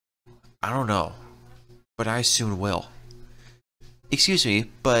I don't know, but I soon will. Excuse me,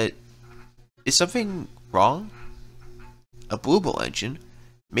 but is something wrong? A Bluebell engine?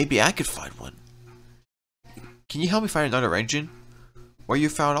 Maybe I could find one. Can you help me find another engine? Where you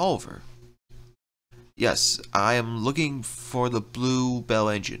found Oliver? Yes, I am looking for the Bluebell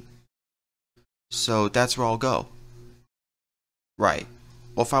engine. So that's where I'll go. Right.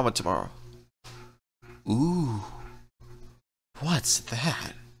 We'll find one tomorrow. Ooh. What's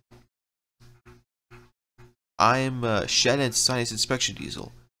that? I'm Shed and Science Inspection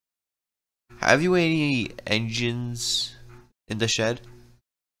Diesel. Have you any engines in the shed?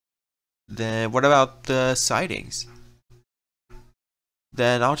 Then what about the sidings?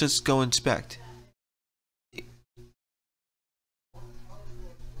 Then I'll just go inspect.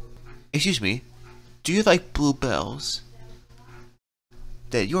 Excuse me, do you like bluebells?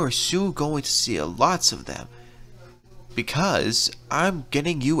 Then you're soon going to see lots of them. Because I'm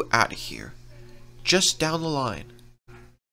getting you out of here. Just down the line.